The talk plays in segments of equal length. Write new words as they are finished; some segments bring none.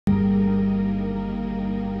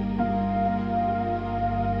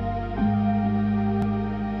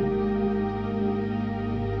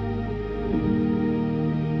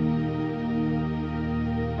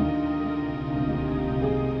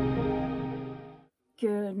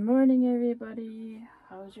Good morning, everybody.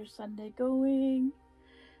 How's your Sunday going?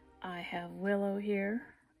 I have Willow here.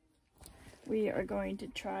 We are going to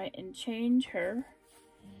try and change her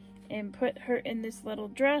and put her in this little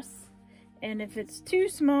dress. And if it's too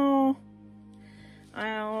small,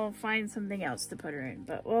 I'll find something else to put her in,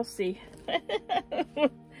 but we'll see.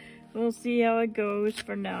 We'll see how it goes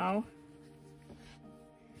for now.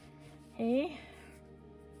 Hey?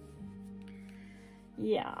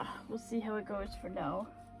 Yeah, we'll see how it goes for now.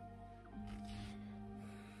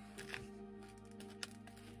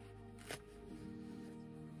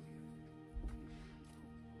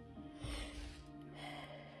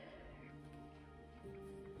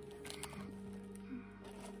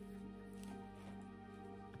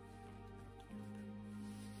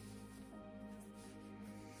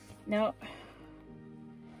 Now,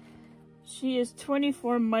 she is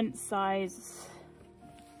 24 month size.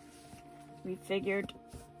 We figured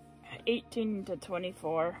 18 to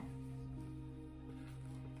 24.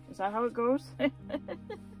 Is that how it goes?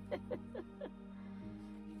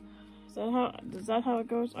 Is that how it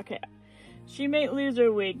goes? Okay. She may lose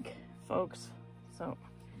her wig, folks. So,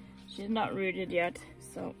 she's not rooted yet.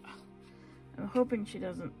 So, I'm hoping she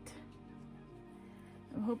doesn't.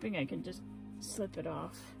 I'm hoping I can just slip it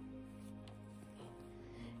off.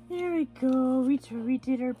 There we go. We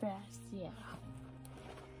did our best. Yeah.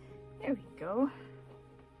 There we go.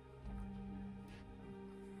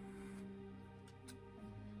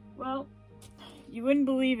 Well, you wouldn't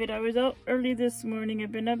believe it. I was out early this morning.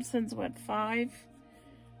 I've been up since, what, 5?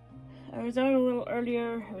 I was out a little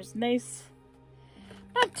earlier. It was nice.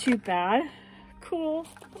 Not too bad. Cool,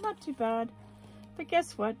 but not too bad. But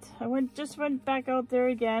guess what? I just went back out there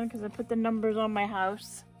again because I put the numbers on my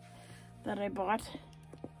house that I bought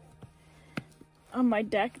on my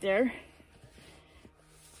deck there,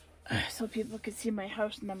 so people could see my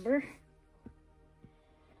house number.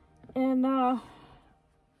 And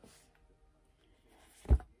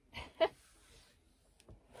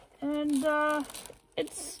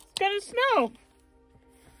it's gonna snow.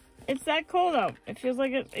 It's that cold out. It feels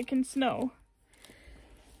like it can snow.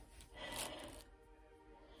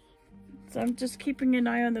 So I'm just keeping an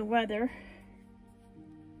eye on the weather.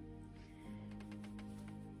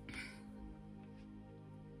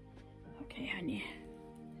 Okay, honey.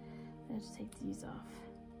 Let's take these off.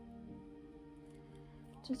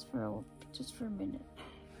 Just for a minute.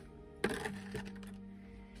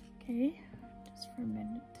 Okay, just for a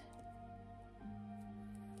minute.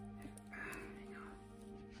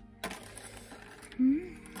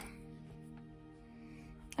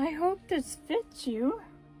 I hope this fits you.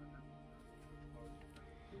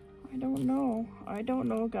 I don't know. I don't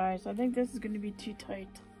know, guys. I think this is going to be too tight.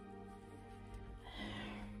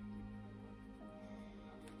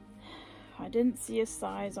 I didn't see a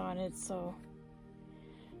size on it, so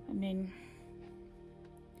I mean,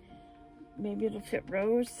 maybe it'll fit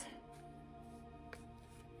Rose.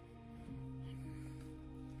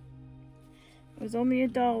 It was only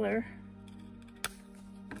 $1.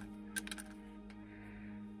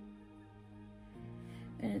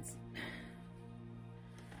 And it's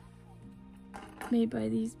made by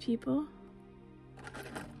these people.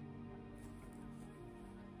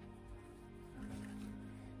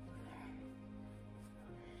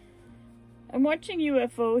 I'm watching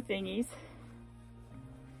UFO thingies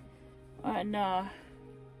on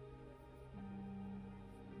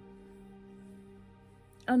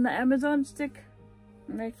the Amazon stick.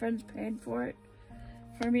 My friend's paying for it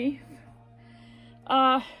for me.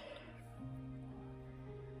 And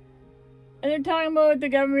they're talking about the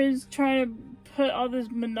government is trying to put all this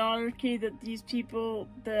monarchy that these people,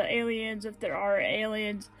 the aliens, if there are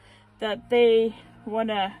aliens, that they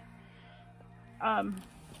wanna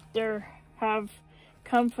have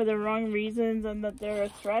come for the wrong reasons and that they're a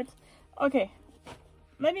threat. Okay,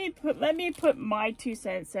 let me put my 2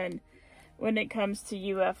 cents in when it comes to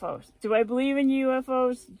UFOs. Do I believe in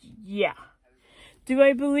UFOs? Yeah. Do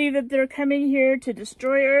I believe that they're coming here to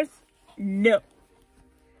destroy Earth? No.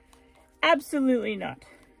 Absolutely not.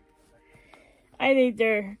 I think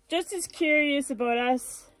they're just as curious about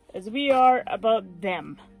us as we are about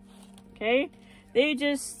them. Okay? They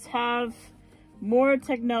just have more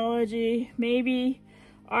technology. Maybe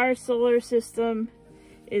our solar system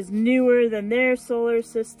is newer than their solar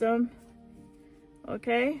system.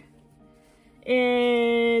 Okay?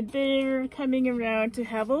 And they're coming around to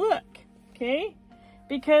have a look. Okay?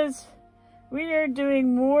 Because we are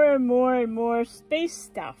doing more and more and more space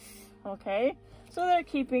stuff. Okay? So they're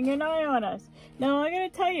keeping an eye on us. Now I'm going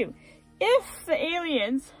to tell you, if the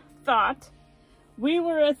aliens thought we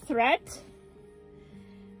were a threat,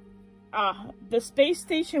 the space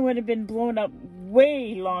station would have been blown up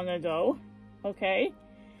way long ago. Okay.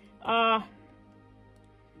 The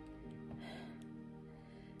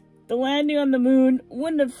landing on the moon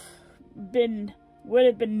would have been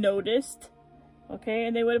noticed. Okay,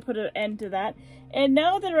 and they would have put an end to that. And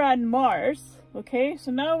now they're on Mars. Okay,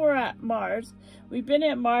 so now we're at Mars. We've been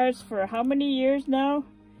at Mars for how many years now?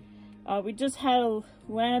 We just had a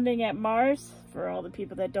landing at Mars, for all the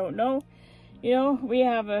people that don't know. You know, we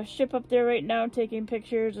have a ship up there right now taking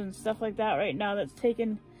pictures and stuff like that right now that's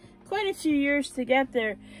taken quite a few years to get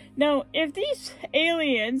there. Now, if these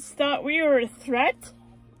aliens thought we were a threat,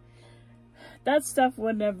 that stuff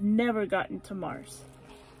would have never gotten to Mars.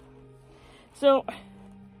 So,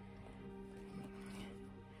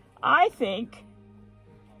 I think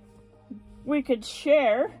we could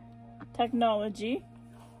share technology,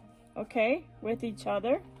 okay, with each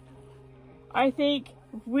other. I think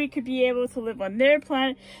we could be able to live on their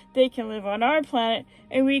planet, they can live on our planet,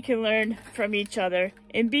 and we can learn from each other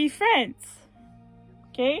and be friends.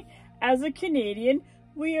 Okay? As a Canadian,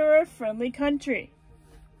 we are a friendly country.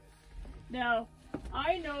 Now,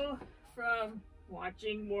 I know from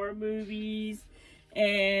watching war movies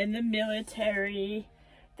and the military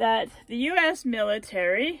that the US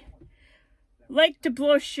military like to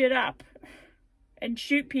blow shit up and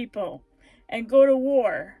shoot people and go to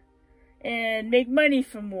war and make money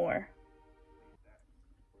from war.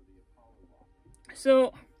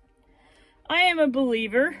 So, I am a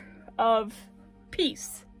believer of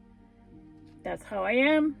peace. That's how I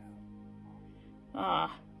am.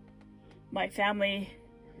 My family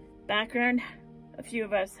background, a few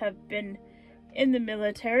of us have been in the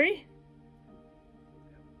military.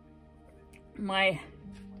 My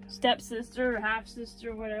stepsister, or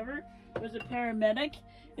half-sister, whatever, was a paramedic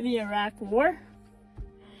in the Iraq War,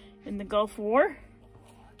 in the Gulf War.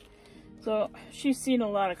 So she's seen a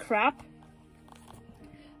lot of crap.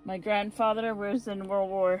 My grandfather was in World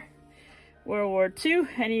War II,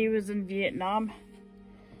 and he was in Vietnam.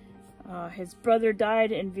 His brother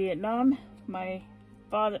died in Vietnam. My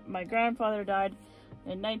grandfather died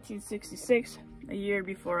in 1966, a year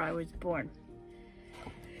before I was born.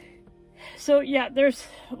 So yeah, there's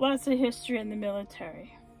lots of history in the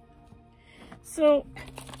military. So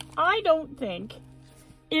I don't think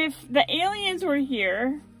if the aliens were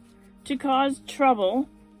here to cause trouble,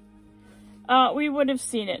 we would have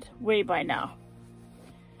seen it way by now.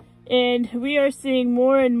 And we are seeing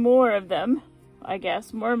more and more of them, I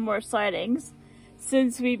guess, more and more sightings,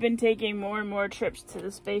 since we've been taking more and more trips to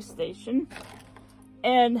the space station.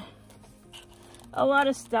 And a lot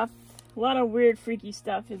of stuff, a lot of weird, freaky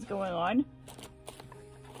stuff is going on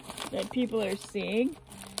that people are seeing.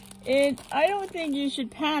 And I don't think you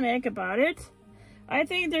should panic about it. I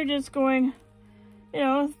think they're just going, you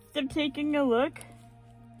know, they're taking a look.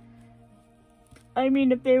 I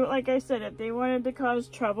mean, if they, like I said, if they wanted to cause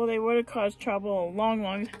trouble, they would have caused trouble a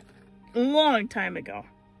long time ago.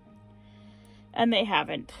 And they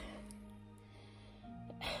haven't.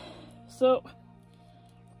 So,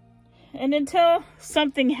 and until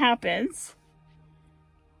something happens,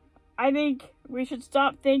 I think we should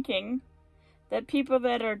stop thinking that people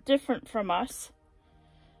that are different from us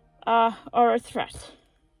are a threat.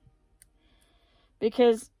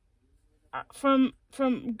 Because from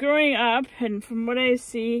growing up and from what I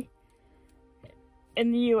see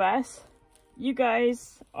in the US, you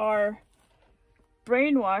guys are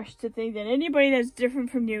brainwashed to think that anybody that's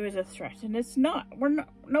different from you is a threat, and it's not.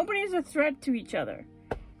 Nobody's a threat to each other.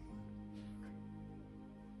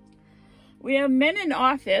 We have men in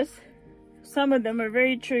office, some of them are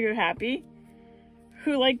very trigger happy,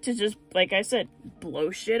 who like to just, like I said,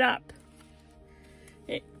 blow shit up.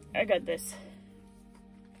 Hey, I got this.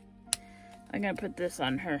 I'm gonna put this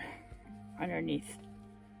on her, underneath.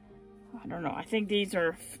 I don't know, I think these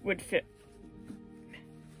would fit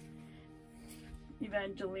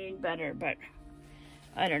Evangeline better, but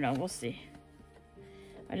I don't know, we'll see.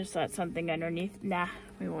 I just thought something underneath. Nah,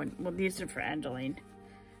 we won't. Well, these are for Angeline.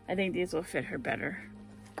 I think these will fit her better.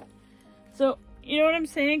 So, you know what I'm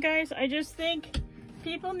saying, guys? I just think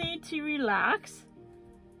people need to relax.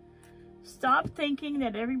 Stop thinking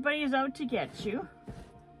that everybody is out to get you.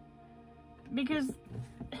 Because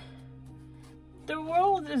the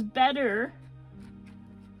world is better.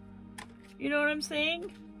 You know what I'm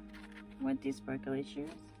saying? Want these sparkly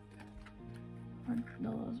shoes? Or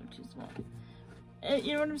no, those are too small.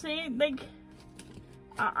 You know what I'm saying? Like,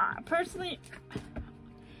 personally,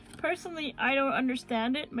 I don't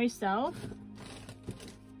understand it myself.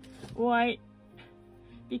 Why?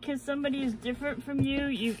 Because somebody is different from you,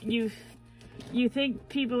 you think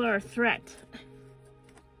people are a threat.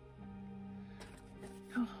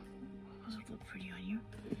 Oh,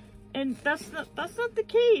 And that's not the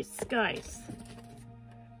case, guys.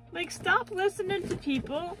 Like, stop listening to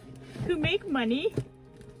people who make money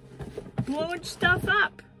blowing stuff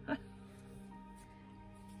up.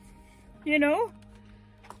 You know?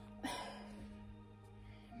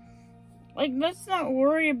 Like, let's not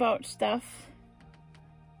worry about stuff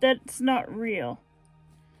that's not real.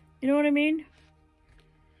 You know what I mean?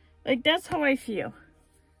 Like, that's how I feel.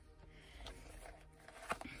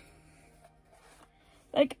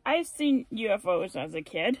 Like, I've seen UFOs as a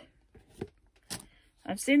kid.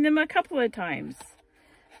 I've seen them a couple of times.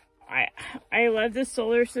 I love the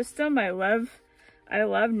solar system. I love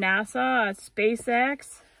NASA,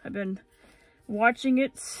 SpaceX. I've been watching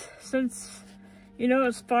it since, you know,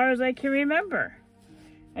 as far as I can remember.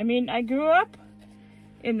 I mean, I grew up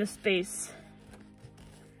in the space.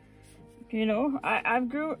 You know, I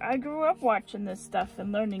grew up watching this stuff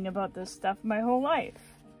and learning about this stuff my whole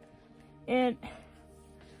life. And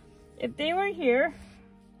if they were here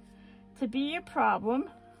to be a problem,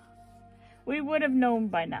 we would have known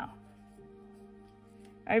by now.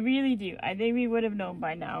 I really do. I think we would have known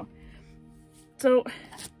by now. So,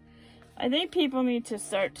 I think people need to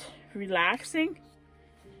start relaxing,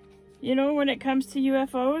 you know, when it comes to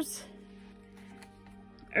UFOs.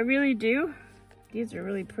 I really do. These are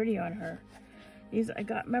really pretty on her. These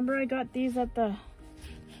remember I got these at the,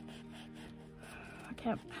 I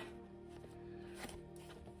can't,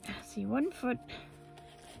 see, one foot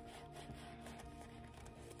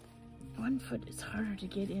is harder to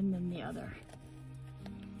get in than the other.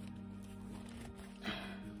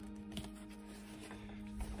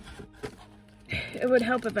 It would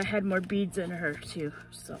help if I had more beads in her too,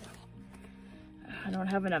 so I don't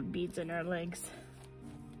have enough beads in her legs.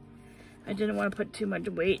 I didn't want to put too much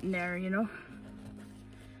weight in there, you know.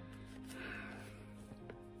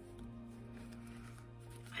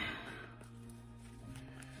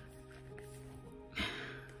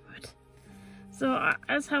 So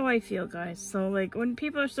that's how I feel, guys. So like when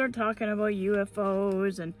people start talking about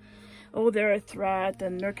UFOs and, oh, they're a threat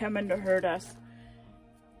and they're coming to hurt us.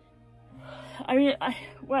 I mean,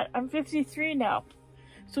 I'm 53 now.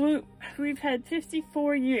 So we've had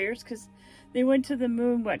 54 years because they went to the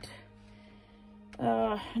moon,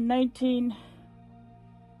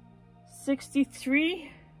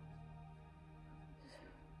 1963?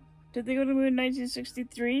 Did they go to the moon in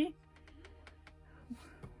 1963?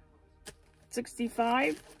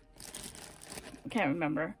 65? I can't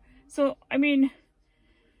remember. So, I mean,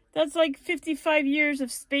 that's like 55 years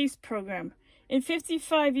of space program. In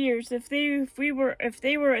 55 years, if they were a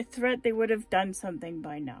threat, they would have done something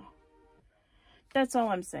by now. That's all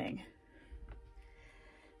I'm saying.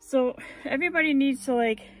 So, everybody needs to,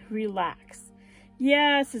 like, relax.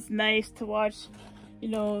 Yes, it's nice to watch, you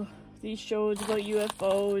know, these shows about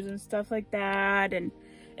UFOs and stuff like that, and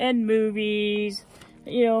movies,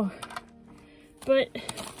 you know, but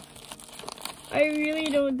I really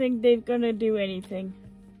don't think they're gonna do anything.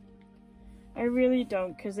 I really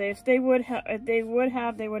don't, because if they would have, they would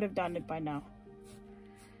have done it by now.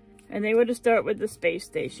 And they would have started with the space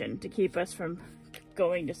station to keep us from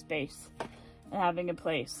going to space and having a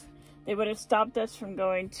place. They would have stopped us from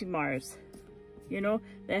going to Mars. You know,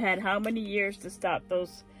 they had how many years to stop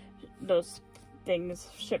those things,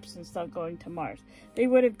 ships and stuff going to Mars. They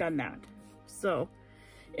would have done that. So,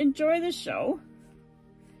 enjoy the show.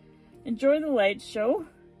 Enjoy the light show,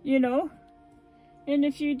 you know. And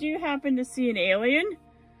if you do happen to see an alien,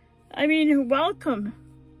 I mean, welcome.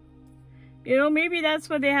 You know, maybe that's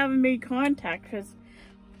why they haven't made contact, because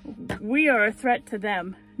we are a threat to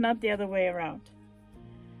them, not the other way around.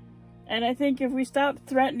 And I think if we stop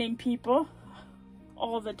threatening people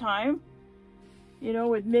all the time, you know,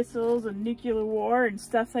 with missiles and nuclear war and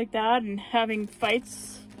stuff like that, and having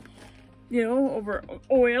fights, you know, over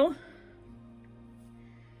oil.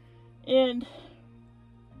 And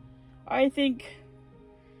I think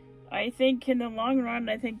in the long run,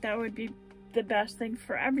 I think that would be the best thing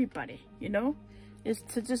for everybody, you know, is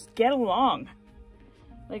to just get along.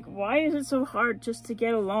 Like, why is it so hard just to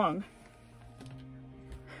get along?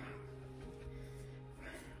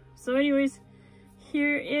 So anyways,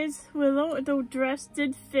 here is Willow. The dress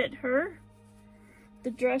did fit her.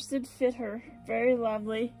 The dress did fit her. Very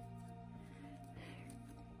lovely.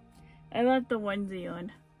 I left the onesie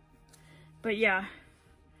on. But yeah,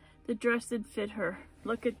 the dress did fit her.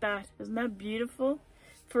 Look at that. Isn't that beautiful?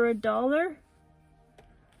 For $1?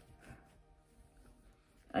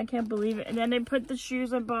 I can't believe it. And then I put the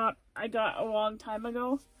shoes I got a long time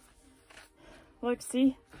ago. Look,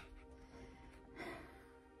 see?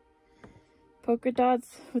 Polka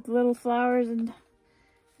dots with little flowers and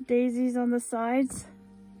daisies on the sides.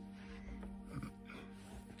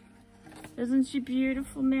 Isn't she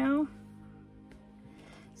beautiful now?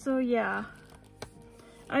 So yeah,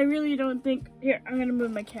 I really don't think, here, I'm gonna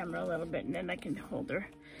move my camera a little bit and then I can hold her,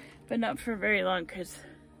 but not for very long because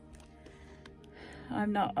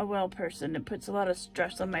I'm not a well person. It puts a lot of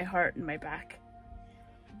stress on my heart and my back,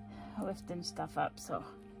 lifting stuff up, so.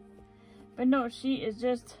 But no, she is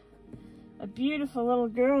just a beautiful little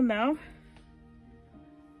girl now.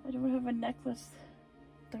 I don't have a necklace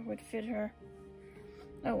that would fit her.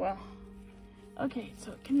 Oh well. Okay,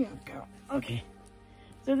 so come here, girl. Okay.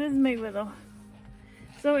 So this is my Willow.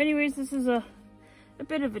 So anyways, this is a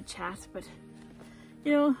bit of a chat, but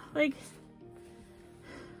you know, like,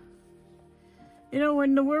 you know,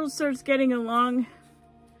 when the world starts getting along,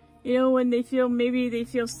 you know, when they feel, maybe they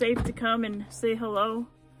feel safe to come and say hello,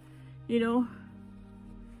 you know,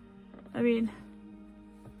 I mean,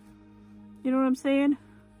 you know what I'm saying?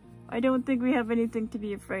 I don't think we have anything to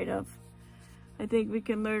be afraid of. I think we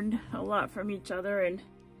can learn a lot from each other,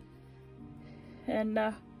 and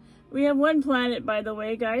we have one planet, by the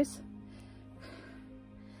way, guys.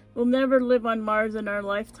 We'll never live on Mars in our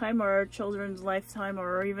lifetime, or our children's lifetime,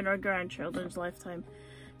 or even our grandchildren's lifetime.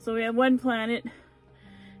 So we have one planet,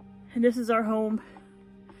 and this is our home.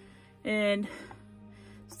 And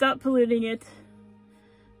stop polluting it,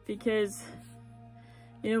 because,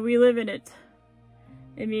 you know, we live in it.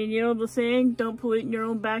 I mean, you know the saying, don't pollute in your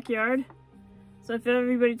own backyard? So if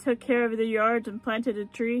everybody took care of their yards and planted a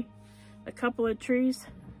tree, a couple of trees,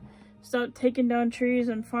 stop taking down trees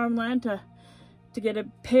and farmland to get a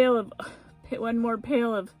pail of, one more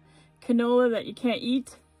pail of canola that you can't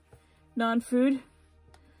eat, non-food,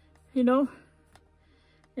 you know,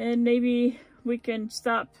 and maybe we can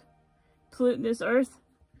stop polluting this earth,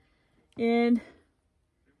 and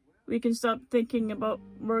we can stop thinking about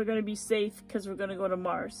we're going to be safe because we're going to go to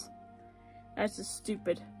Mars. That's just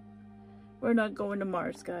stupid. We're not going to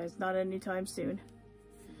Mars, guys, not anytime soon.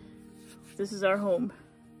 This is our home,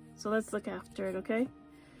 so let's look after it, okay?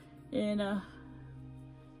 And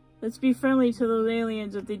let's be friendly to those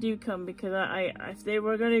aliens if they do come, because if they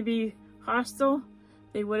were going to be hostile,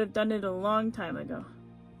 they would have done it a long time ago.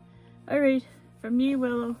 Alright, from me,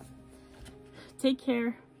 Willow, take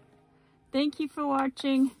care. Thank you for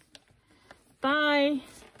watching. Bye.